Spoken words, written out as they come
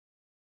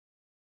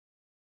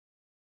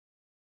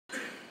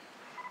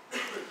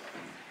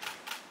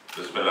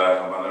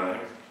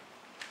Bismillahirrahmanirrahim.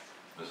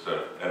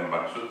 Mr. M.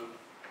 Maksud,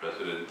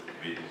 President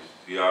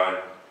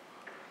BGCCI,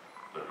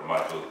 Dr.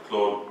 Michael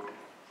Klode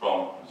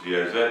from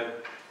GIZ,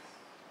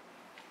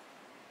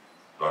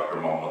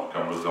 Dr. Mohammad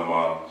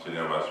Kamruzaman,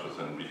 Senior Vice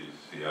President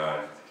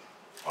BGCCI,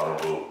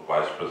 Honorable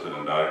Vice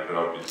President Director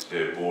of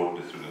BGCCI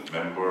Board, distinguished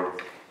member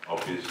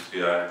of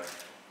BGCCI,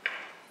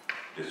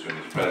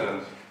 distinguished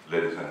presence,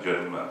 ladies and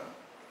gentlemen.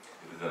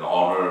 It is an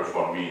honor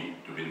for me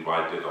to be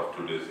invited of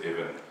today's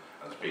event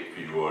and speak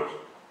few words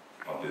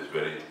on this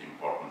very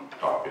important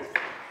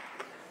topic.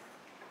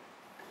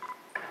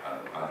 And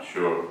I'm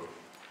sure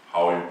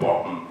how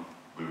important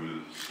we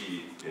will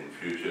see in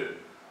future,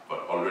 but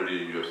already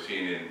you have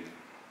seen in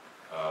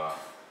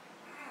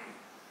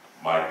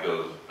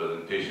Michael's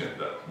presentation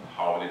that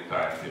how many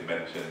times he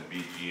mentioned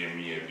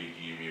BGMEA,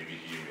 BGMEA,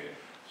 BGMEA.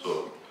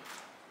 So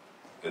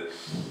it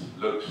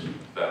looks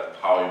that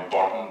how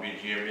important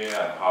BGMEA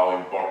and how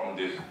important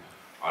this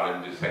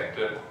R&D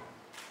sector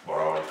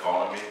for our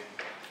economy.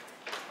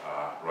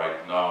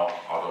 Right now,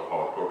 out of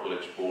our total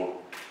export,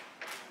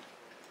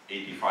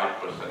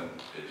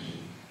 85% is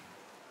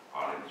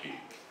R&D.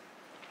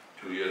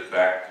 2 years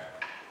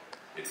back,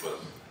 it was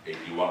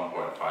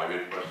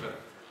 81.58%,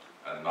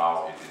 and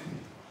now it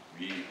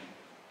is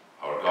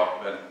our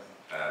government,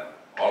 and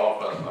all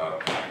of us are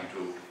trying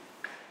to,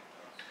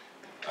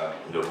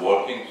 we're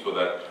working so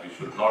that we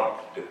should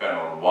not depend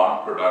on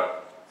one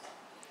product.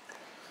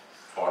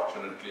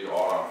 Fortunately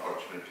or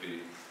unfortunately,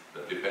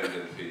 the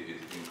dependency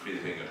is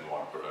increasing in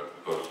one product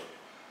because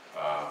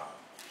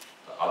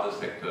the other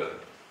sector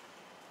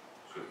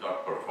should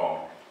not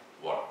perform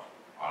what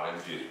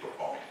R&D is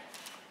performing.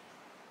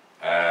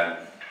 And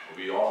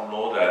we all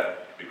know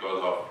that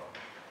because of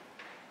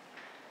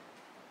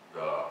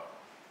the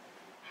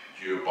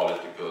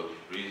geopolitical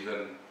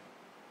reason,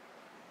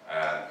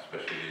 and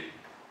especially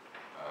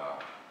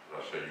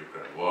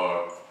Russia-Ukraine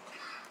war,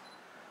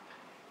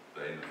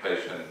 the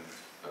inflation,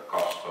 the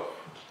cost of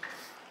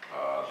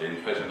the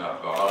inflation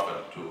have gone up,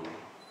 and to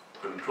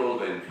control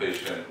the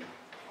inflation,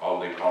 all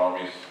the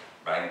economists,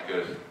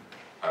 bankers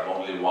have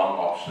only one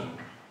option,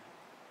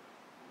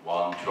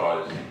 one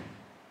choice,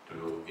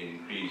 to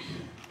increase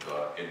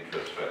the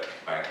interest rate,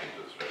 bank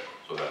interest rate,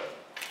 so that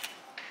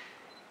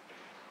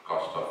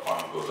cost of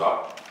fund goes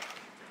up,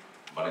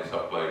 money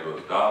supply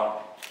goes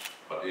down,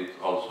 but it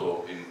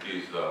also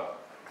increases the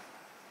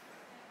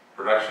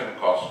production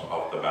cost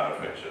of the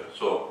manufacturer.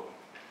 So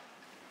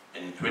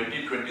in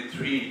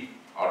 2023,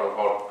 out of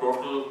our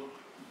total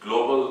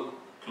global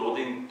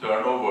clothing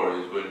turnover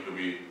is going to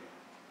be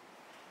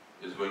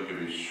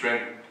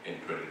shrink in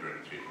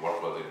 2023.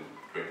 What was in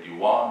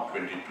 21,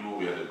 22,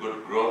 we had a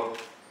good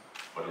growth,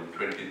 but in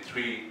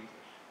 23,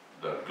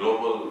 the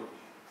global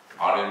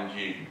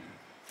R&D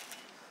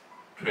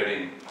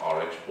trading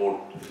or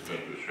export is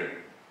going to shrink.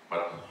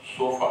 But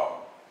so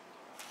far,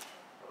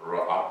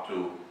 up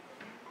to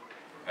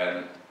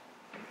end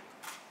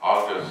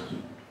August,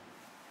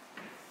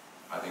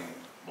 I think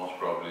most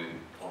probably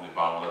only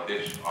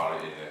Bangladesh are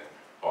in a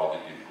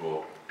positive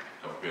growth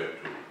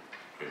compared to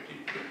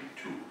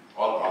 2022.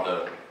 All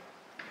other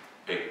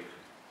big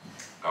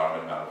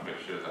garment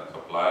manufacturers and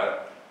suppliers,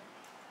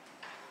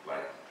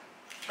 like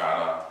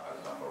China as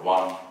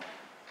 #1,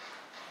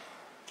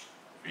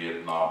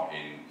 Vietnam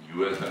in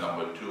US as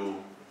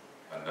 #2,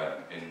 and then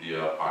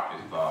India,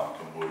 Pakistan,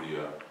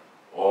 Cambodia,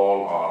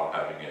 all are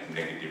having a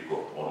negative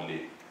growth.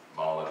 Only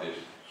Bangladesh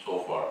so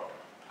far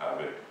have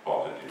a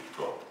positive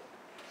growth.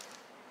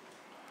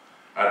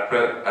 At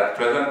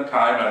present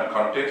time and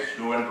context,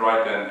 human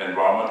rights and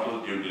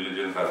environmental due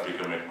diligence has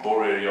become a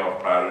core area of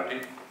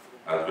priority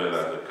as well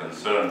as a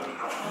concern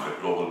in the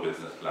global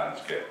business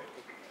landscape.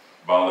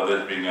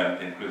 Bangladesh, being an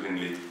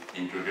increasingly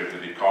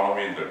integrated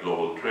economy in the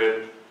global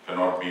trade,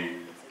 cannot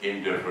be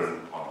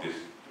indifferent on this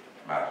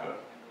matter.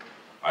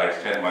 I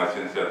extend my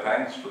sincere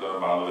thanks to the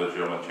Bangladesh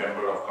German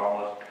Chamber of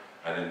Commerce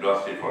and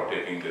Industry for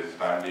taking this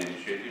timely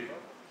initiative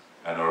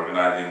and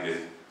organizing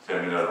this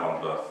seminar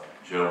on the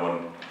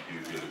German Due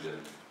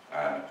Diligence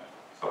and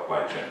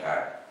Supply Chain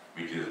Act,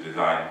 which is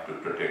designed to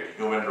protect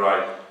human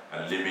rights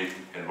and limit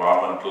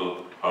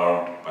environmental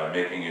harm by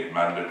making it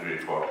mandatory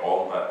for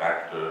all the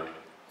actors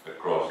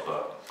across the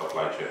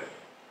supply chain.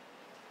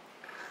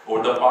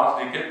 Over the past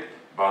decade,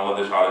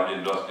 Bangladesh R&D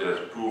industry has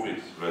proved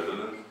its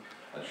resilience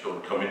and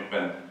shown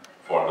commitment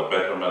for the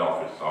betterment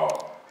of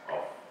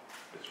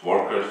its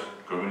workers,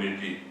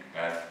 community,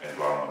 and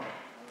environment.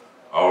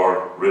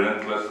 Our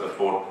relentless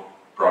effort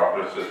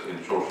progresses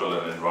in social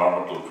and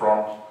environmental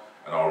fronts,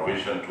 and our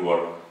vision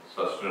toward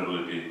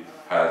sustainability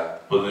has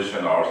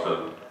positioned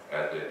ourselves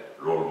as a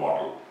role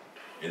model.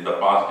 In the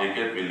past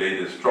decade, we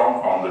laid a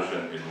strong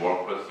foundation in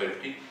workplace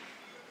safety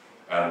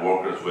and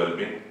workers'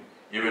 well-being.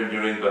 Even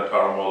during the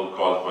turmoil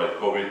caused by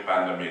COVID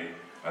pandemic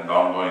and the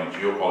ongoing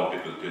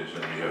geopolitical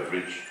tension, we have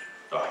reached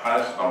the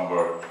highest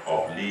number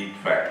of LEED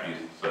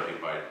factories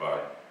certified by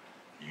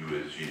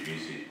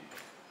USGBC,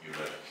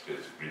 United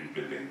States Green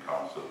Building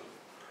Council.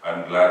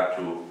 I'm glad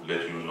to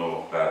let you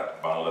know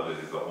that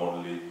Bangladesh is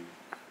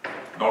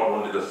not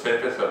only the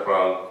safest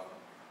apparel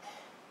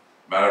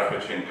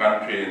manufacturing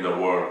country in the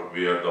world.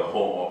 We are the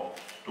home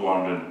of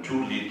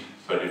 202 LEED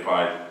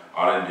certified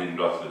R&D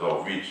industries,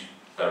 of which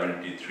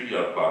 73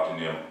 are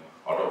platinum.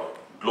 Out of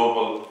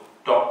global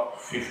top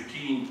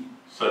 15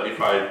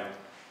 certified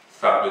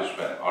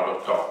establishment, out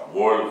of top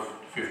world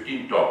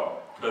 15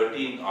 top,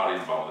 13 are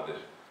in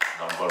Bangladesh.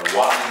 Number 1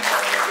 in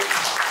Bangladesh,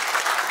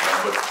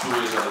 number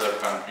 2 is another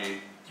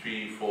country,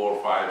 3,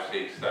 4, 5,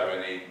 6,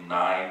 7, 8,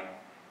 9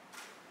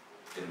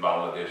 in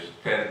Bangladesh,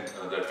 10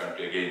 another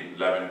country again,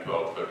 11,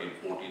 12, 13,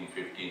 14,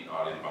 15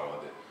 are in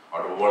Bangladesh.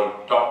 Out of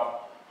world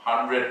top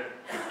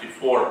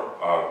 154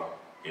 are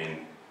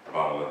in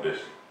Bangladesh.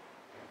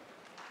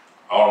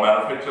 Our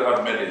manufacturers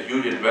have made a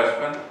huge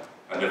investment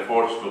and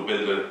efforts to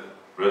build a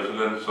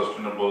resilient,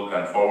 sustainable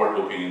and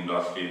forward-looking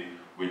industry,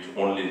 which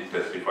only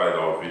testifies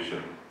our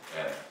vision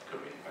and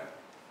commitment.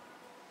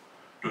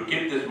 To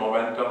keep this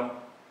momentum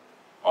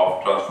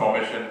of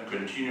transformation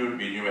continued,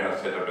 BGMEA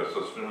has set up a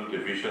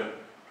sustainability vision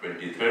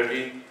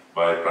 2030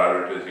 by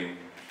prioritizing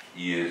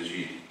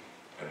ESG,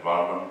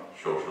 environment,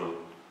 social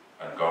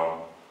and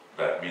governance.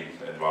 That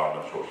means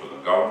environment, social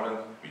and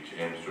governance, which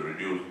aims to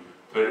reduce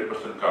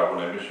 30%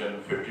 carbon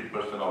emission,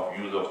 50% of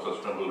use of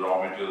sustainable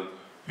raw materials,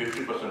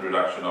 50%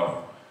 reduction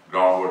of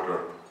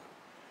groundwater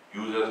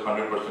uses,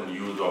 100%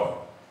 use of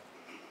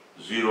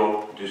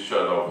zero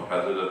discharge of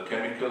hazardous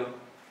chemical,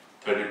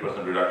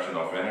 30% reduction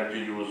of energy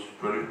use,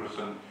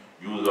 20%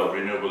 use of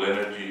renewable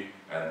energy,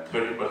 and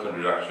 30%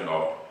 reduction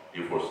of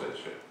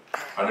deforestation.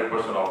 100%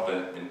 of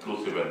the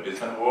inclusive and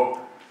decent work,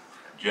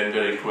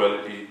 gender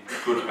equality,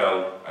 good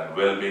health and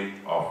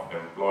well-being of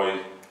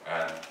employees,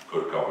 and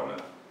good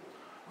governance.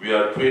 We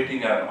are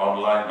creating an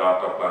online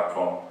data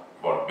platform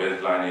for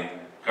baselining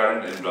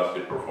current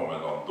industry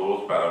performance on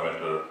those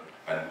parameters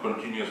and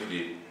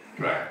continuously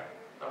track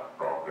the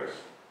progress.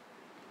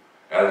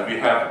 As we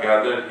have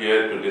gathered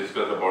here to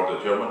discuss about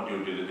the German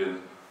due diligence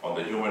on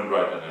the human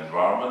rights and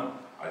environment,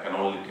 I can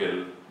only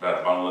tell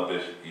that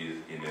Bangladesh is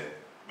in a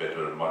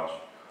better, much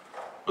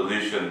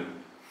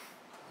position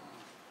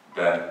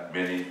than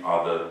many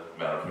other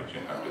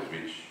manufacturing countries,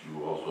 which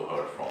you also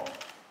heard from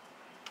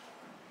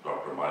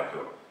Dr.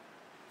 Michael.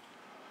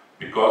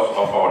 Because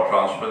of our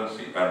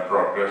transparency and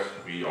progress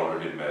we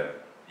already made,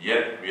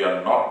 yet we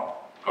are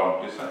not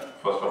complacent.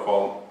 First of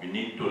all, we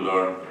need to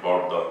learn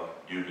about the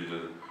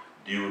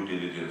due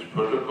diligence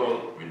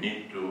protocol. We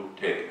need to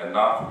take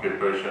enough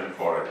preparation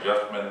for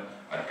adjustment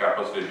and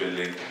capacity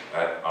building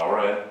at our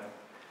end,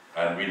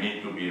 and we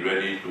need to be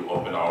ready to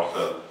open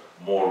ourselves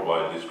more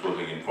by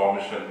disclosing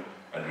information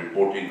and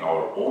reporting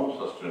our own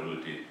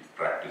sustainability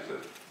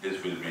practices.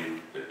 This will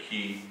be the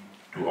key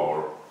to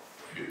our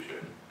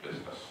future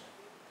business.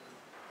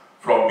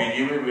 From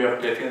BGMEA, we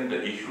have taken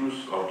the issues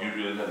of due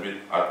diligence with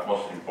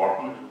utmost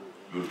importance.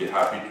 You will be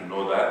happy to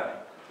know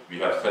that we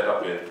have set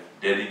up a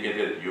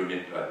dedicated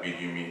unit at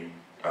BGMEA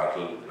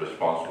titled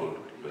Responsible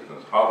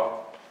Business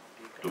Hub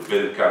to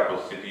build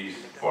capacities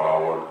for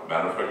our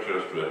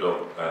manufacturers to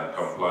adopt and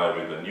comply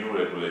with the new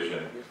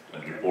regulation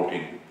and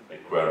reporting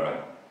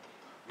requirement.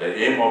 The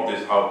aim of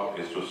this hub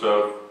is to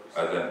serve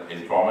as an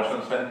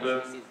information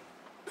center,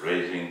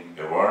 raising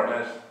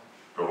awareness,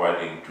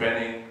 providing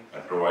training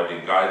and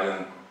providing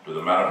guidance to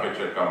the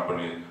manufacturer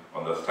companies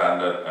on the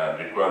standard and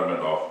requirement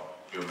of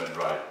human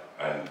rights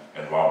and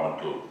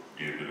environmental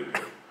due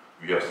diligence.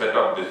 We have set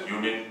up this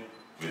unit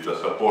with the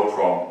support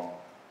from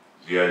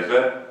GIZ,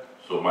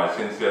 so my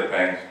sincere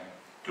thanks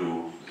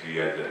to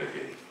GIZ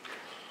again.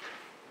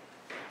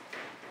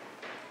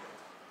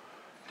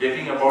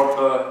 Taking about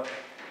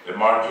the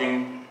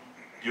emerging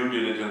due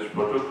diligence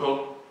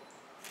protocol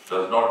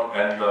does not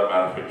end the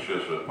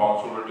manufacturer's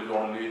responsibilities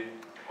only.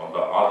 On the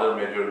other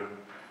major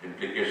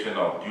implication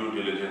of due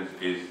diligence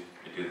is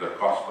it is the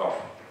cost of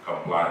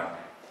compliance.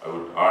 I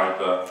would urge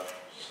the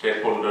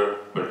stakeholder,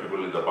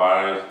 particularly the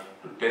buyers,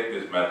 to take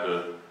this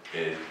matter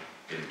in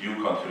due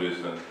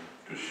consideration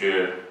to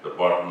share the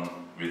burden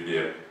with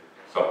their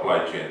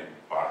supply chain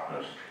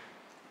partners.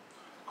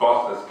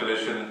 Cost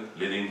escalation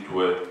leading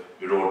to a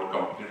erode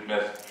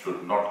competitiveness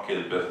should not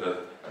kill business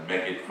and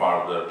make it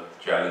further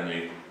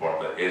challenging for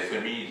the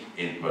SMEs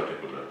in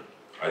particular.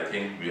 I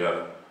think we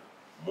have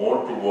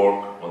more to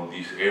work on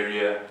this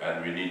area,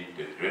 and we need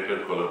a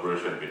greater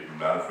collaboration between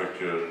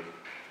manufacturers,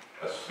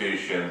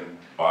 association,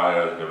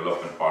 buyers,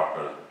 development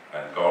partners,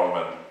 and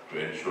government to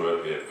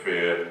ensure a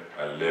fair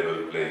and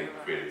level playing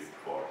field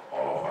for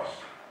all of us.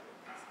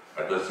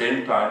 At the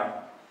same time,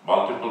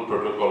 multiple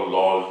protocol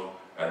laws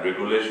and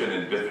regulation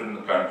in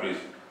different countries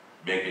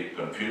make it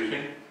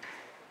confusing.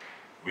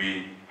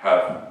 We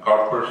have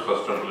Corporate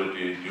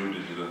Sustainability Due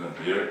Diligence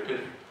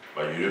Directive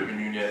by European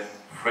Union,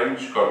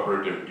 French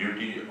Corporative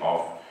Duty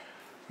of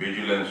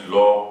Vigilance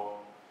Law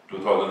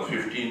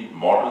 2015,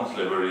 Modern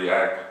Slavery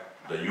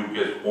Act, the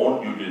UK's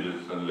own due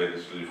diligence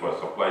legislation for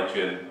supply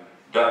chain,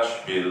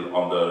 Dutch Bill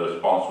on the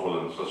Responsible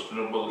and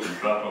Sustainable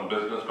International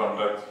Business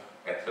Conduct,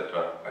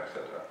 etc.,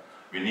 etc.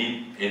 We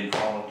need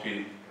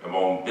uniformity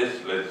among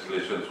this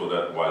legislation so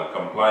that while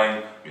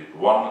complying with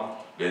one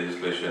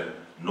legislation,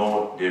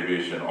 no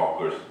deviation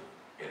occurs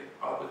in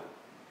other.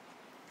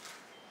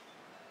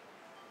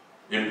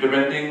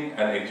 Implementing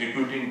and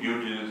executing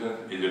due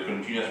diligence is a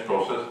continuous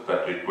process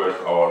that requires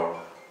our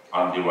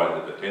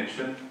undivided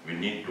attention. We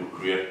need to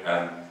create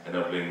an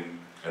enabling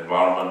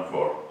environment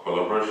for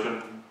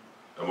collaboration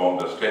among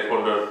the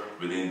stakeholders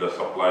within the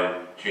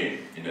supply chain.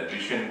 In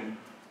addition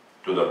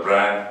to the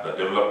brand, the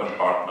development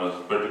partners,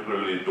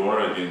 particularly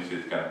donor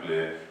agencies, can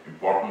play an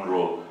important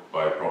role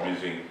by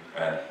promising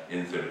and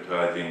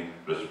incentivizing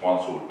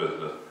responsible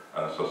business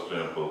and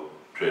sustainable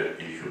trade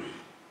issues.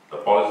 The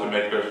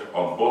policymakers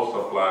on both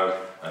suppliers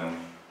and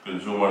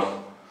consumers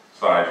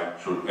side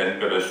should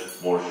encourage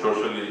more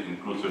socially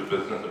inclusive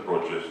business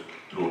approaches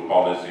through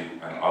policy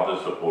and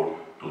other support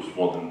to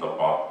smoothen the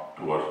path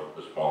towards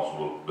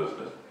responsible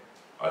business.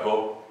 I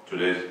hope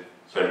today's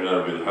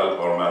seminar will help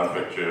our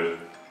manufacturers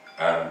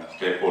and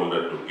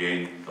stakeholders to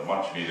gain the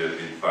much needed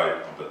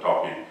insight on the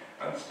topic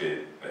and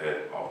stay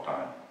ahead of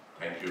time.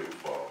 Thank you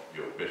for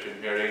your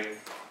patient hearing.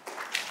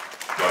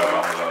 Jai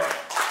Bangla,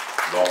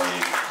 long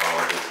live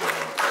Bangladesh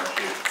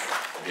Friendship,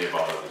 Jai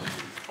Bangladesh.